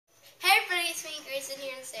Grayson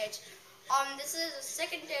here on stage. This is the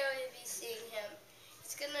second day we'll be seeing him.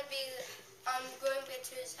 It's gonna be going back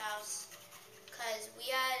to his house because we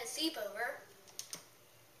had a sleepover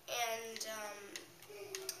and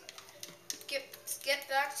get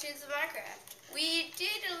back to the Minecraft. We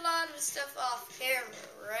did a lot of stuff off camera,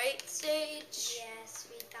 right, Sage? Yes,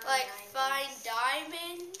 we found like diamonds. find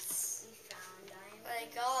diamonds. We found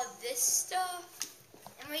diamonds. Like all this stuff.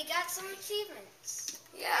 And we got some achievements.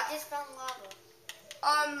 Yeah. I just found lava.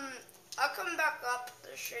 I'll come back up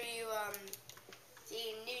to show you the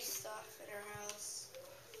new stuff in our house.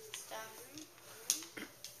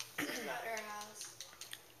 This is not our house.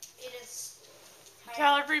 It is.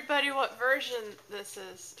 Tell everybody what version this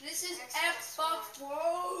is. This is Xbox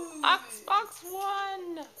One. Xbox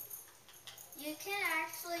One. You can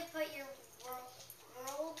actually put your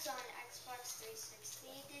worlds on Xbox 360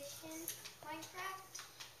 edition Minecraft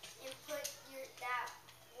and put that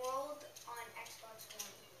world on Xbox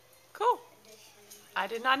One Cool. edition. I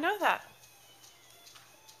did not know that.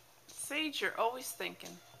 Sage, you're always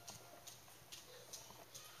thinking.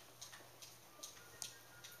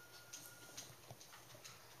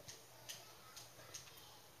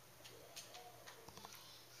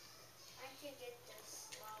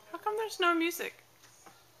 How come there's no music?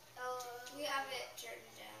 We have it turned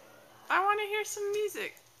down. I want to hear some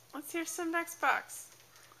music. Let's hear some Xbox.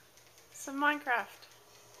 Some Minecraft.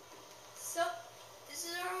 So, this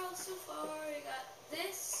is our house so far. We got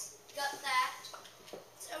this, got that.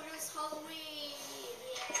 So it was Halloween.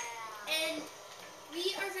 Yeah. And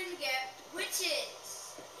we are going to get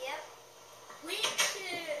witches. Yep.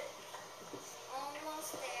 Witches.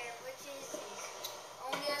 Almost there. Witches is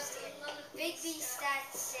almost there. Big B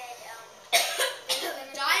stats said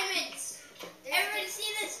diamonds. Everybody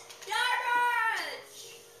see this?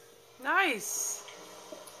 Diamonds. Nice.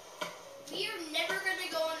 We are never going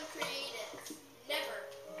to go on creative. Never.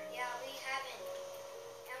 Yeah, we haven't.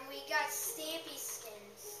 And we got Stampy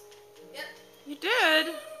skins. Yep. You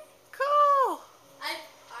did? Cool. I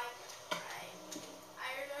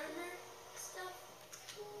remember stuff.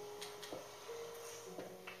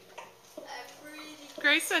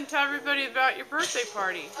 Grayson, tell everybody about your birthday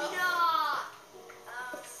party.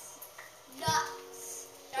 Nuts.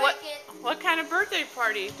 What kind of birthday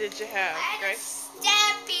party did you have, Grace?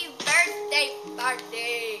 Happy birthday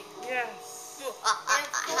party. Yes. And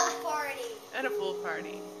a pool party. And a pool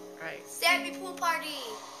party. Right. Stampy pool party.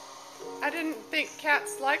 I didn't think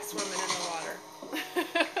cats like swimming in the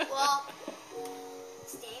water. Well,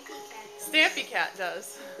 Stampy Cat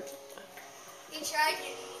does. he tried it and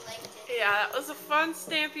he liked it. Yeah, that was a fun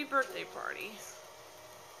Stampy birthday party.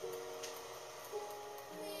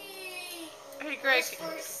 Hey Greg,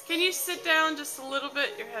 can you sit down just a little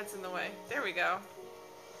bit? Your head's in the way. There we go.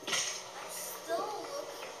 I'm still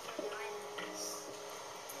looking for diamonds.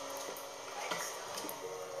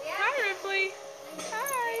 Hi Ripley.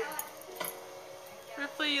 Hi.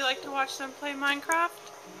 Ripley, you like to watch them play Minecraft?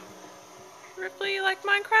 Ripley, you like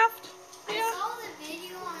Minecraft? I Yeah. saw the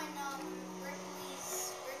video on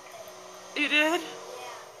Ripley's birthday. You did?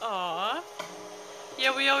 Yeah. Aw.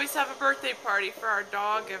 Yeah, we always have a birthday party for our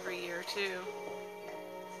dog every year too.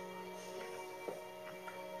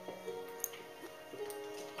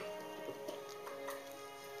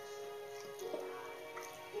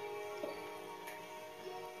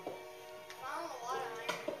 Found a lot of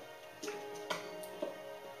iron.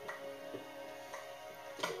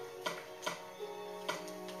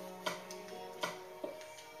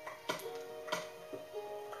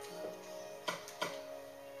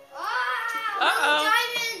 Uh-oh.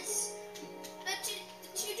 Diamonds! The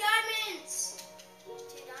two diamonds! 2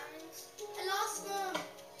 diamonds. I lost them.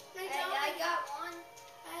 I got one.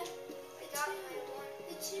 I got my one.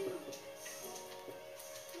 The two.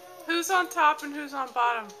 Who's on top and who's on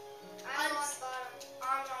bottom? I'm on bottom.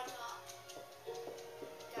 I'm on top.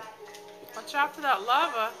 Got it. Watch out for that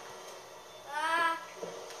lava. Ah.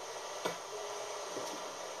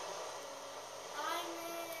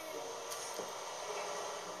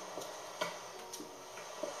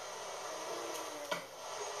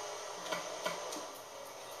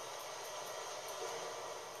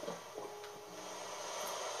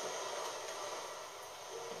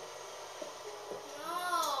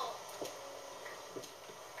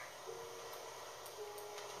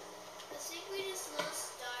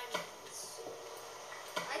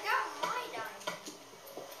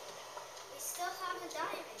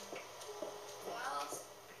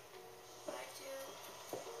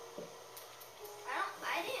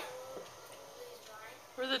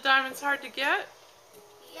 Were the diamonds hard to get?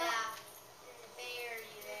 Yeah. Very.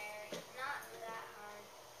 Not that hard,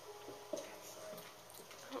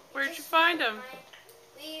 actually. Where'd you find them?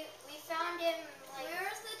 We found him like.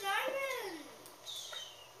 Where's the diamond?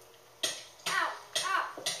 Ow! Ow!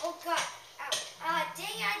 Oh God! Ow! Ah! Dang!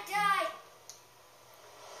 I died.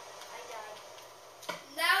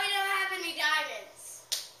 Now we don't have any diamonds.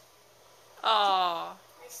 Aw.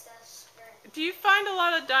 My stuff's burnt. Do you find a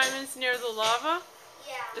lot of diamonds near the lava?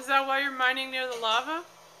 Yeah. Is that why you're mining near the lava?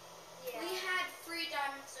 Yeah. We had 3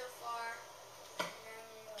 diamonds so far.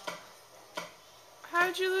 How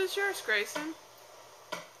did you lose yours, Grayson?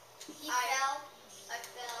 He fell. I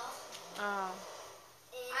fell. Oh.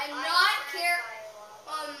 I'm not care.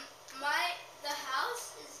 The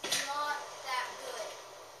house is not that good,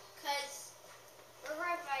 cause we're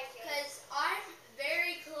right by here. Cause I'm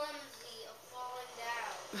very clumsy of falling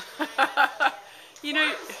down. You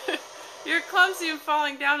know, you're clumsy and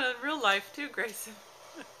falling down in real life too, Grayson.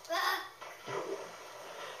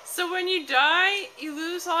 So when you die, you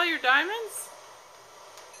lose all your diamonds?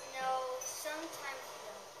 No, sometimes you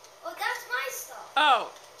don't. Oh, that's my stuff.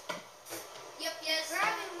 Oh. Yep, yes.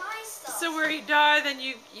 Grabbing my stuff. So where you die, then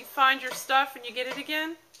you find your stuff and you get it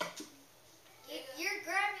again? You're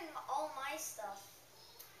grabbing all my stuff.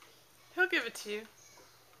 He'll give it to you.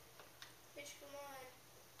 Bitch, come on.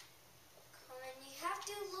 Come on, you have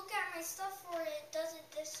to look at my stuff or it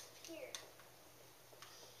doesn't disappear.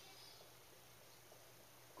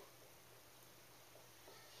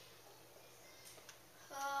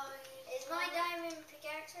 Is my diamond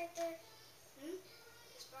pickaxe right there?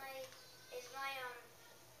 Is my diamond?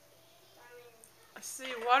 I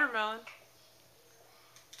see watermelon.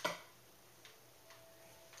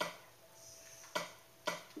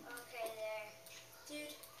 Okay, there.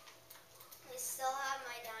 Dude, I still have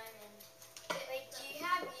my diamond. Wait, do you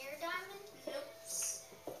have your diamond? nope.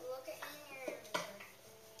 Look in your inventory.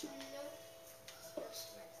 Nope.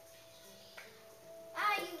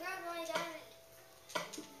 Ah, you grabbed my diamond.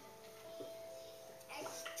 I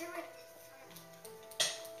threw it.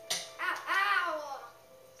 Ow, ow!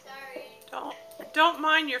 Sorry. Don't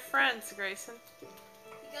mind your friends, Grayson. You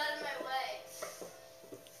got in my way.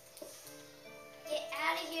 Get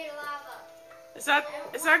out of here, lava. Is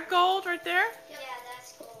that gold right there? Yeah,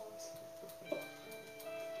 that's gold. Oh,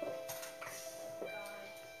 God.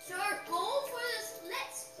 So our goal for this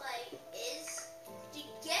Let's Play is to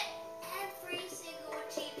get every single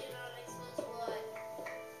achievement on Xbox One.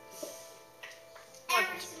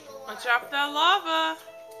 Every single one. Watch out for that lava.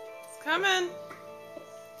 It's coming.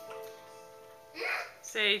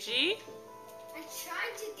 Seiji. I'm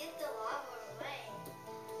trying to get the lava away.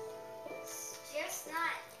 It's just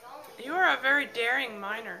not going. You are a very daring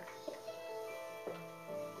miner.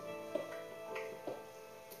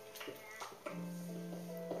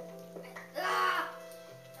 Ah!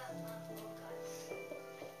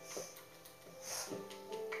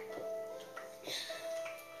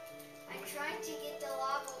 I'm trying to get the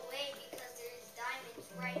lava away because there's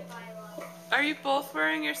diamonds right by lava. Are you both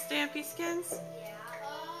wearing your Stampy skins? Yeah.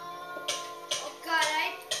 Oh God,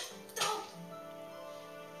 don't.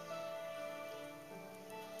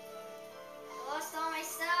 I lost all my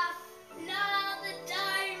stuff. No, the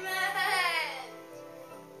diamond!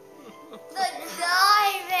 The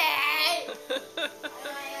diamond!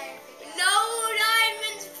 No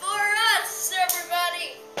diamonds for us, everybody!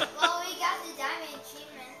 Well, we got the diamond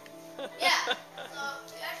achievement. Yeah.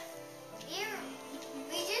 Here,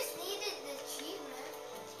 we just needed the achievement.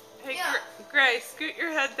 Hey, Yeah. Gray, scoot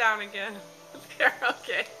your head down again. There,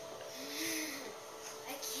 okay.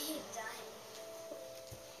 I keep dying.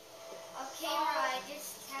 Okay, I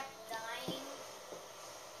just kept dying.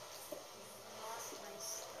 I lost my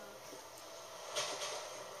stuff.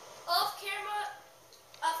 Off camera,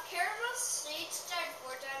 Sage died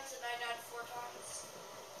 4 times and I died 4 times.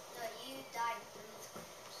 No, you died 3 times.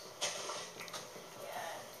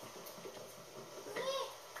 Yeah.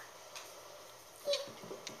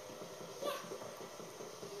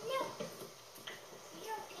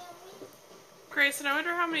 Grayson, I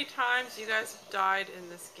wonder how many times you guys have died in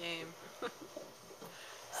this game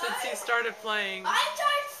since you started playing. I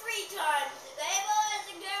died 3 times today, boys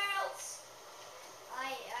and girls.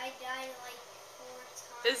 I died like 4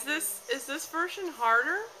 times. Is this version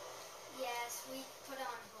harder? Yes, we put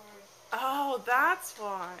on hard. Oh, that's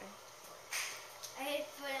why. I had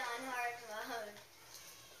put on hard mode.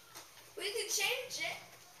 We could change it.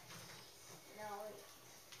 No.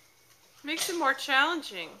 Makes it more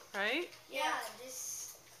challenging, right? Yeah,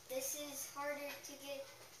 this is harder to get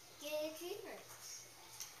achievements.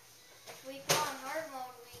 If we put on hard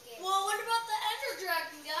mode, we get Well, what about the Ender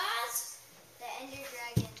Dragon, guys? the Ender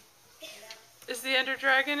Dragon. Is the Ender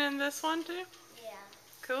Dragon in this one too? Yeah.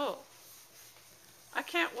 Cool. I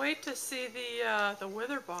can't wait to see the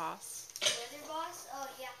Wither boss. With other boss. Oh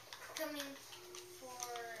yeah, coming for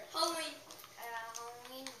Halloween.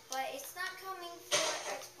 Halloween, but it's not coming for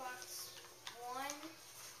Xbox One.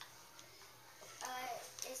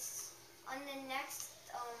 It's on the next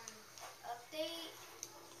update.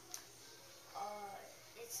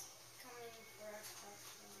 It's coming for Xbox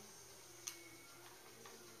One.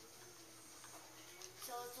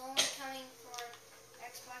 So it's only coming for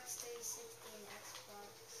Xbox 360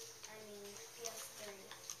 and PS3.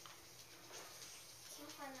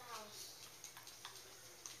 Can't find the house.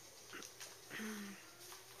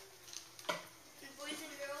 And boys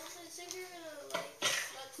and girls, I think you're gonna like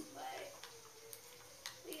this Let's Play.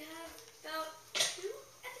 We have about 2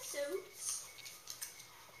 episodes.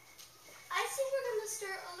 I think we're gonna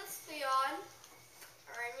start a Let's Play on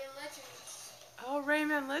Rayman Legends. Oh,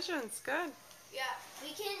 Rayman Legends, good. Yeah.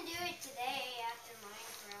 We can do it today after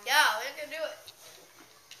Minecraft. Yeah, we can do it.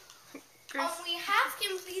 Grace. We have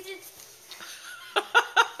completed.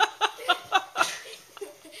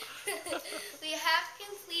 We have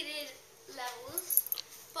completed levels,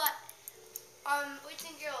 but boys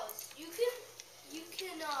and girls, you can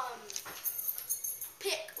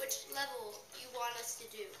pick which level you want us to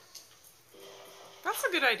do. That's a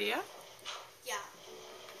good idea. Yeah.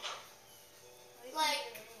 We can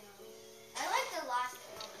Like, do it anyhow. I like the last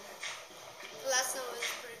one. the last one was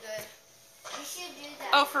pretty good. We should do that.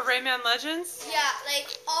 Oh, for Rayman Legends? Yeah,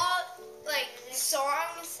 like all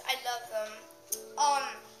songs, I love them.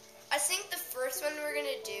 I think the first one we're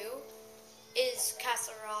gonna do is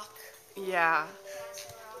Castle Rock. Yeah.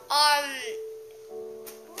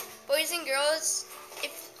 Boys and girls,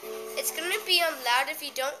 if it's gonna be on loud. If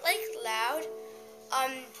you don't like loud,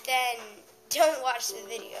 then don't watch the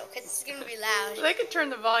video because it's gonna be loud. They could turn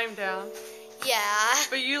the volume down. Yeah.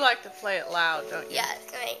 But you like to play it loud, don't you? Yeah,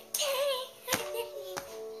 it's gonna be.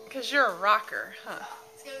 Because you're a rocker, huh?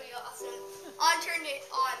 It's gonna be awesome. I'll turn it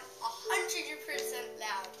on 100%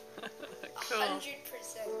 loud. Cool.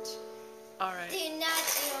 100%. All right. Do not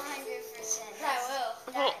do 100%. I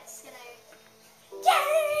will. That's gonna.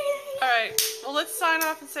 All right. Well, let's sign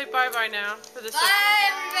off and say bye-bye now for this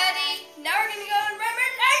Bye, everybody.